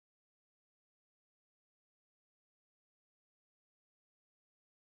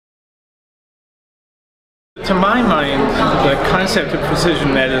To my mind, the concept of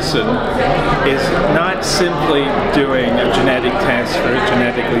precision medicine is not simply doing a genetic test for a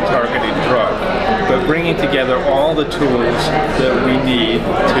genetically targeted drug, but bringing together all the tools that we need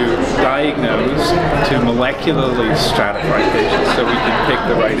to diagnose, to molecularly stratify patients so we can pick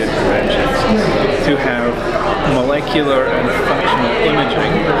the right interventions, to have molecular and functional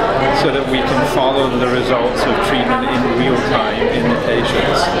imaging so that we can follow the results of treatment in real time in the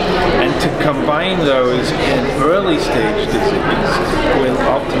patients, and to combine those in early stage disease with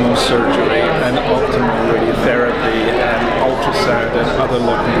optimal surgery and optimal radiotherapy and ultrasound and other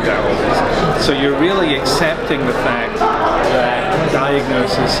local modalities. So you're really accepting the fact that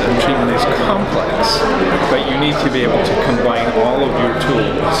diagnosis and treatment is complex, but you need to be able to combine all of your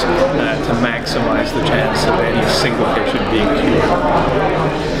tools to maximize the chance of any single patient being cured.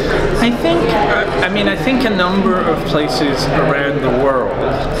 I think a number of places around the world,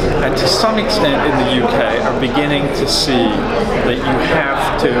 and to some extent in the UK, are beginning to see that you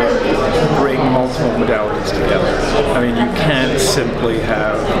have to bring multiple modalities together. I mean, you can't simply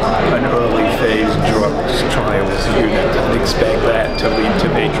have an early phase drugs trials unit and expect that to lead to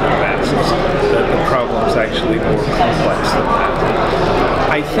major advances. That the problem's actually more complex than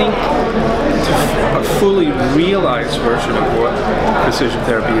that. I think a fully realized version of what precision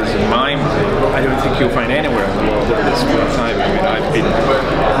therapy is in my mind, I don't think you'll find anywhere in the world at this point in time. I mean, I've been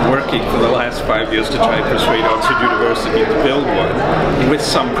working for the last 5 years to try and persuade Oxford University to build one with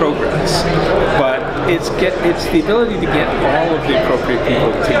some progress. But it's the ability to get all of the appropriate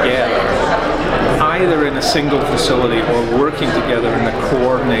people together, either in a single facility or working together in a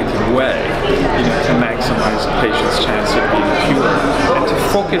coordinated way, to maximize the patient's chance of being cured, and to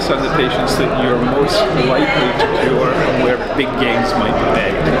focus on the patients that you're most likely to cure and where big gains might be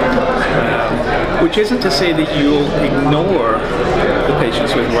made. Which isn't to say that you'll ignore the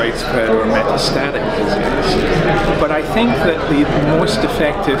patients with widespread or metastatic disease, but I think that the most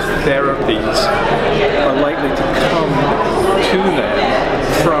effective therapies are likely to come to them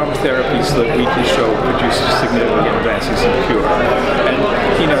from therapies that we can show produce significant advances in cure.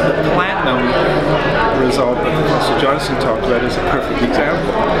 And the platinum result that Professor Johnson talked about is a perfect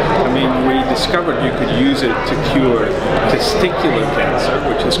example. I mean, we discovered you could use it to cure testicular cancer,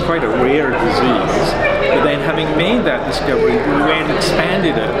 which is quite a rare disease. But then, having made that discovery, we went and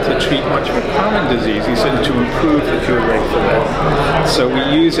expanded it to treat much more common diseases and to improve the cure rate for them. So we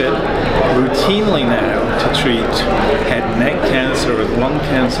use it routinely now to treat head and neck cancer and lung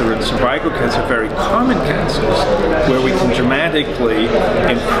cancer and cervical cancer, very common cancers, where we can dramatically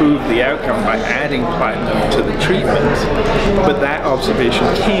improve the outcome by adding platinum to the treatment. But that observation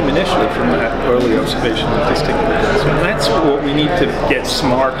came initially from that early observation of testicular cancer. And that's what we need to get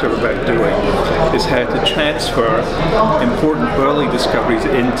smarter about doing, is how to transfer important early discoveries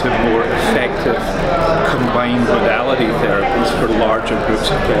into more effective combined modality therapies for larger groups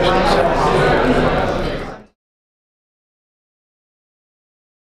of patients.